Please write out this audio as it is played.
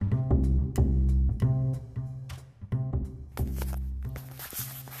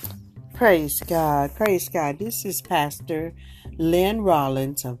Praise God. Praise God. This is Pastor Lynn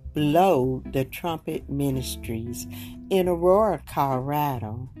Rollins of Blow the Trumpet Ministries in Aurora,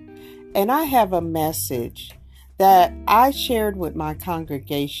 Colorado. And I have a message that I shared with my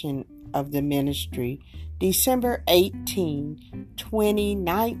congregation of the ministry December 18,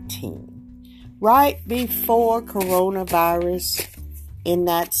 2019, right before coronavirus in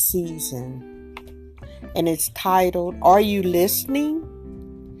that season. And it's titled, Are You Listening?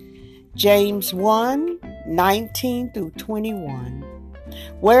 James 1:19 through 21.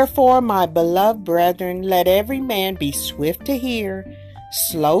 Wherefore, my beloved brethren, let every man be swift to hear,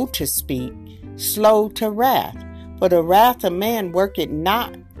 slow to speak, slow to wrath. For the wrath of man worketh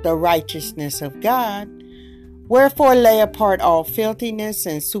not the righteousness of God. Wherefore lay apart all filthiness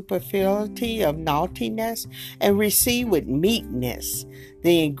and superfluity of naughtiness, and receive with meekness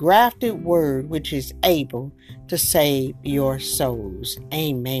the engrafted word which is able to save your souls.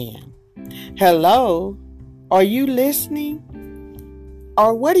 Amen. Hello, are you listening?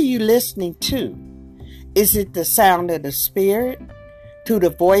 Or what are you listening to? Is it the sound of the Spirit? To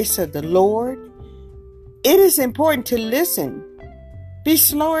the voice of the Lord? It is important to listen. Be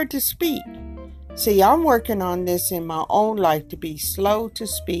slower to speak. See, I'm working on this in my own life, to be slow to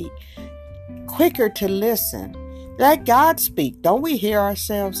speak, quicker to listen. Let God speak. Don't we hear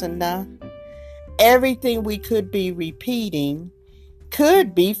ourselves enough? Everything we could be repeating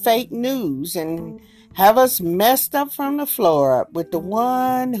could be fake news and have us messed up from the floor up with the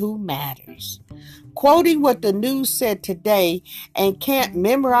one who matters. Quoting what the news said today and can't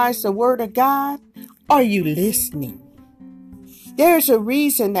memorize the word of God? Are you listening? There's a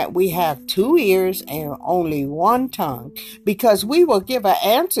reason that we have 2 ears and only 1 tongue, because we will give an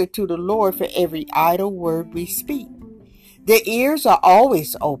answer to the Lord for every idle word we speak. The ears are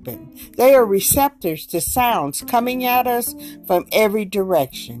always open. They are receptors to sounds coming at us from every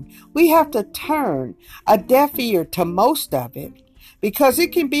direction. We have to turn a deaf ear to most of it, because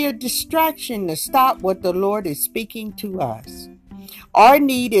it can be a distraction to stop what the Lord is speaking to us. Our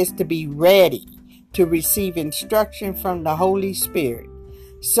need is to be ready to receive instruction from the Holy Spirit.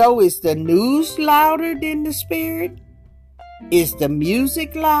 So is the news louder than the Spirit? Is the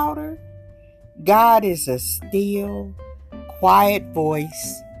music louder? God is a still, quiet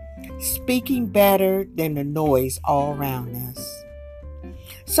voice, speaking better than the noise all around us.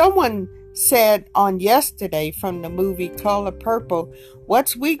 Someone said on yesterday from the movie Color Purple,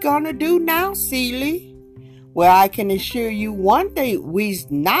 "What's we gonna do now, Celie?" Well, I can assure you one thing we's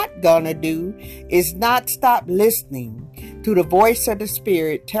not gonna do is not stop listening to the voice of the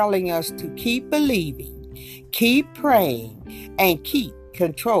Spirit telling us to keep believing, keep praying, and keep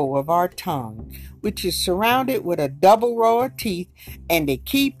control of our tongue, which is surrounded with a double row of teeth, and to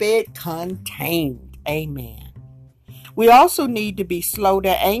keep it contained. Amen. We also need to be slow to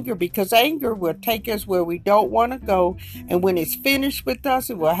anger, because anger will take us where we don't want to go, and when it's finished with us,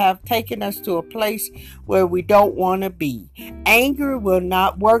 it will have taken us to a place where we don't want to be. Anger will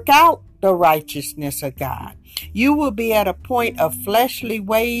not work out the righteousness of God. You will be at a point of fleshly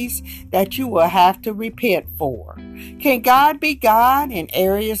ways that you will have to repent for. Can God be God in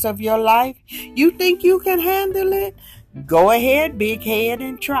areas of your life? You think you can handle it? Go ahead, big head,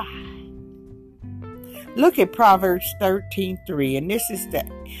 and try. Look at Proverbs 13:3, and this is the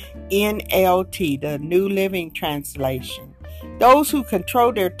NLT, the New Living Translation. Those who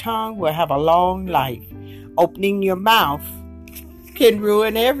control their tongue will have a long life. Opening your mouth can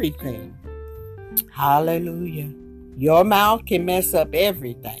ruin everything. Hallelujah. Your mouth can mess up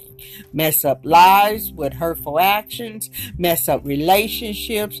everything. Mess up lives with hurtful actions, mess up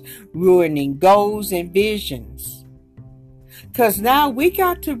relationships, ruining goals and visions. Because now we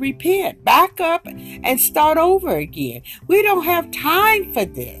got to repent, back up, and start over again. We don't have time for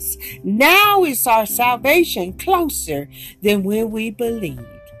this. Now is our salvation closer than when we believed.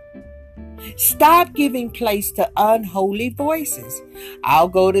 Stop giving place to unholy voices. I'll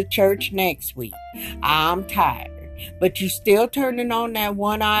go to church next week. I'm tired. But you still turning on that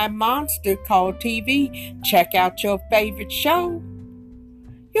one-eyed monster called TV. Check out your favorite show.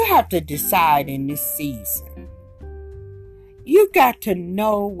 You have to decide in this season. You got to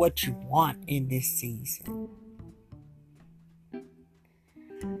know what you want in this season.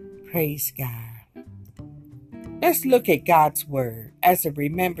 Praise God. Let's look at God's Word as a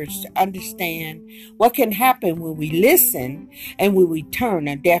remembrance to understand what can happen when we listen and when we turn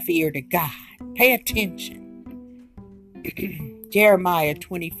a deaf ear to God. Pay attention. Jeremiah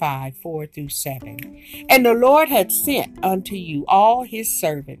 25:4-7. And the Lord had sent unto you all his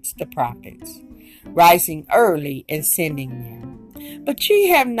servants, the prophets, rising early and sending them. But ye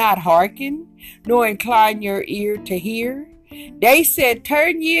have not hearkened, nor inclined your ear to hear. They said,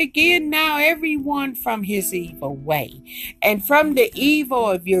 "Turn ye again now everyone from his evil way, and from the evil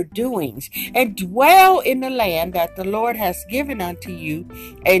of your doings, and dwell in the land that the Lord has given unto you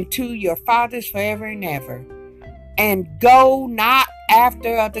and to your fathers forever and ever. And go not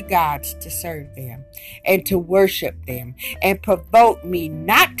after other gods to serve them, and to worship them, and provoke me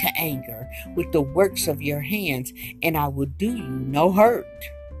not to anger with the works of your hands, and I will do you no hurt.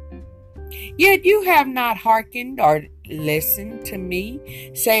 Yet you have not hearkened or listened to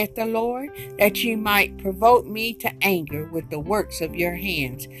me, saith the Lord, that you might provoke me to anger with the works of your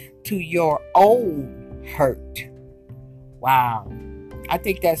hands to your own hurt." Wow. I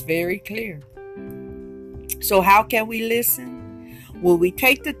think that's very clear. So how can we listen? When we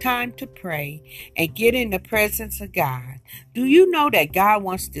take the time to pray and get in the presence of God. Do you know that God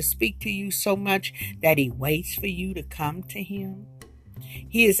wants to speak to you so much that He waits for you to come to Him?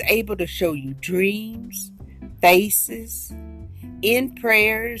 He is able to show you dreams, faces, in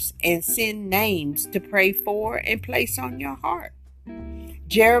prayers, and send names to pray for and place on your heart.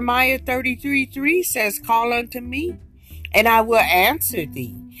 Jeremiah 33:3 says, "Call unto me, and I will answer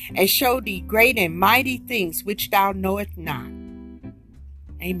thee, and show thee great and mighty things which thou knowest not."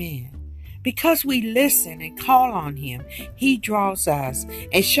 Amen. Because we listen and call on Him, He draws us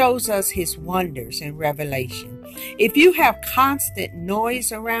and shows us His wonders and revelation. If you have constant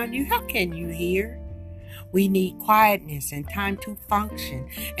noise around you, how can you hear? We need quietness and time to function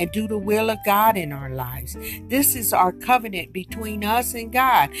and do the will of God in our lives. This is our covenant between us and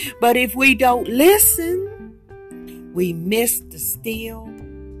God. But if we don't listen, we miss the still,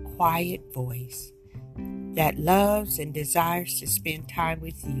 quiet voice that loves and desires to spend time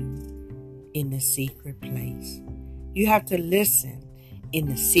with you in the secret place. You have to listen in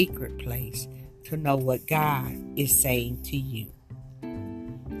the secret place to know what God is saying to you.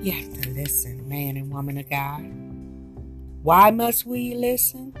 You have to listen, man and woman of God. Why must we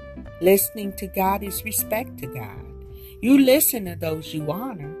listen? Listening to God is respect to God. You listen to those you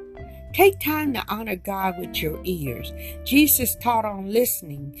honor. Take time to honor God with your ears. Jesus taught on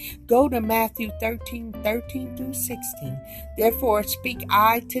listening. Go to Matthew 13 through 16. "Therefore speak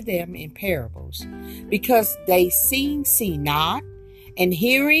I to them in parables, because they see not, and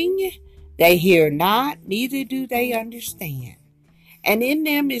hearing, they hear not, neither do they understand. And in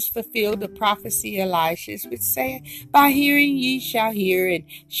them is fulfilled the prophecy of Elisha, which saith, By hearing ye shall hear, and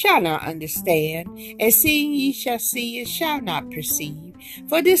shall not understand, and seeing ye shall see, and shall not perceive.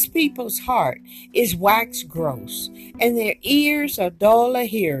 For this people's heart is waxed gross, and their ears are dull of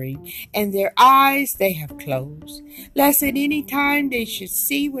hearing, and their eyes they have closed, lest at any time they should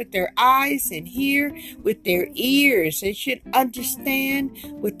see with their eyes, and hear with their ears, and should understand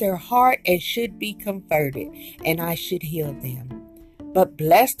with their heart, and should be converted, and I should heal them. But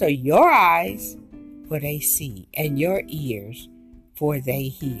blessed are your eyes, for they see, and your ears, for they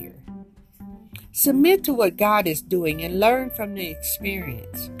hear." Submit to what God is doing and learn from the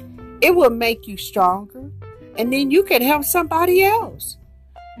experience. It will make you stronger, and then you can help somebody else.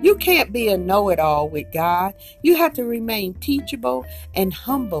 You can't be a know-it-all with God. You have to remain teachable and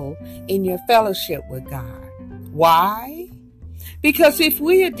humble in your fellowship with God. Why? Because if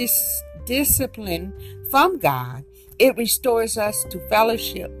we are disciplined from God, it restores us to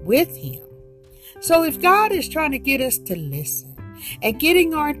fellowship with Him. So if God is trying to get us to listen and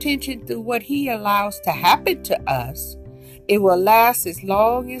getting our attention through what He allows to happen to us, it will last as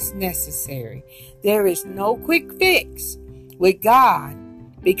long as necessary. There is no quick fix with God,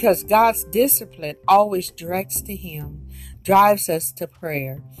 because God's discipline always directs to Him, drives us to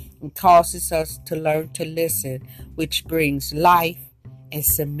prayer, and causes us to learn to listen, which brings life and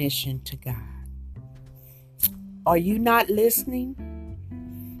submission to God. Are you not listening?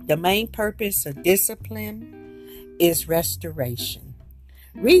 The main purpose of discipline is restoration.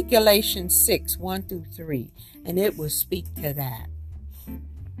 Read Galatians 6:1-3, and it will speak to that.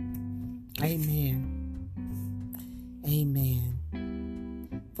 Amen.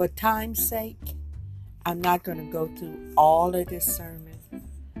 Amen. For time's sake, I'm not going to go through all of this sermon,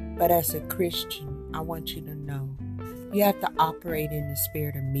 but as a Christian, I want you to know you have to operate in the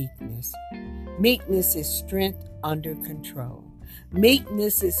spirit of meekness. Meekness is strength under control.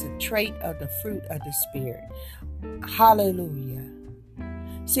 Meekness is a trait of the fruit of the Spirit. Hallelujah.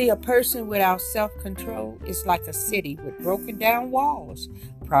 See, a person without self-control is like a city with broken down walls.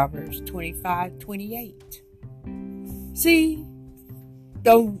 Proverbs 25:28. See,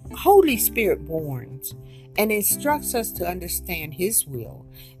 the Holy Spirit warns and instructs us to understand His will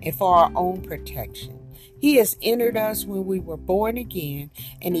and for our own protection. He has entered us when we were born again,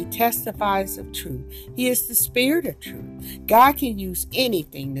 and He testifies of truth. He is the Spirit of truth. God can use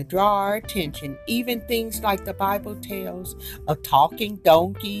anything to draw our attention, even things like the Bible tells of talking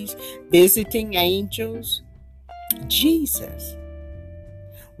donkeys, visiting angels, Jesus,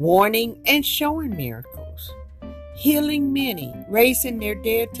 warning and showing miracles, healing many, raising their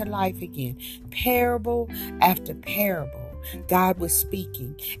dead to life again. Parable after parable, God was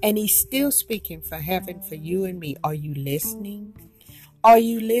speaking, and He's still speaking from heaven for you and me. Are you listening? Are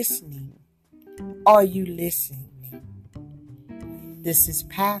you listening? Are you listening? This is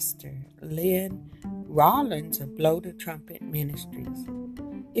Pastor Lynn Rollins of Blow the Trumpet Ministries.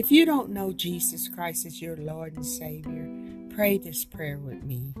 If you don't know Jesus Christ as your Lord and Savior, pray this prayer with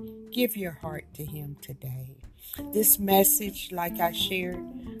me. Give your heart to Him today. This message, like I shared,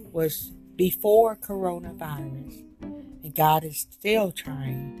 was before coronavirus. And God is still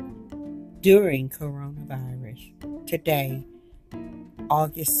trying during coronavirus. Today,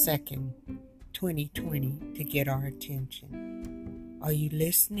 August 2nd, 2020, to get our attention. Are you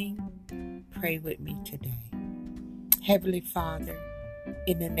listening? Pray with me today. Heavenly Father,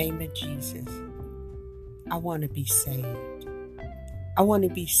 in the name of Jesus, I want to be saved. I want to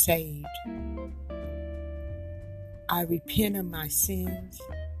be saved. I repent of my sins.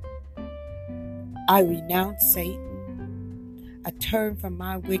 I renounce Satan. I turn from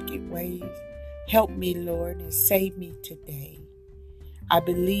my wicked ways. Help me, Lord, and save me today. I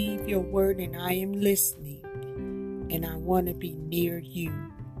believe your word and I am listening, and I want to be near you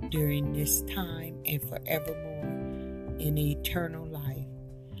during this time and forevermore in the eternal life.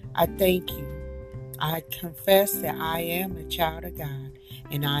 I thank you. I confess that I am a child of God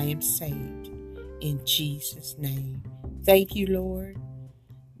and I am saved in Jesus' name. Thank you, Lord.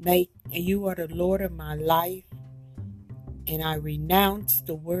 You are the Lord of my life, and I renounce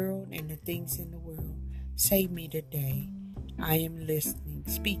the world and the things in the world. Save me today. I am listening.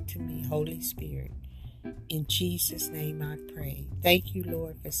 Speak to me, Holy Spirit. In Jesus' name I pray. Thank you,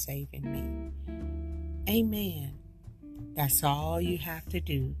 Lord, for saving me. Amen. That's all you have to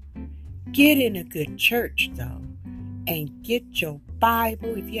do. Get in a good church, though, and get your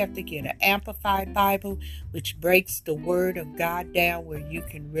Bible. If you have to get an Amplified Bible, which breaks the Word of God down where you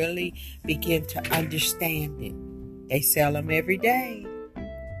can really begin to understand it. They sell them every day.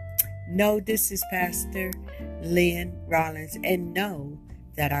 Know this is Pastor Lynn Rollins, and know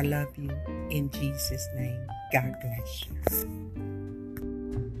that I love you in Jesus' name. God bless you.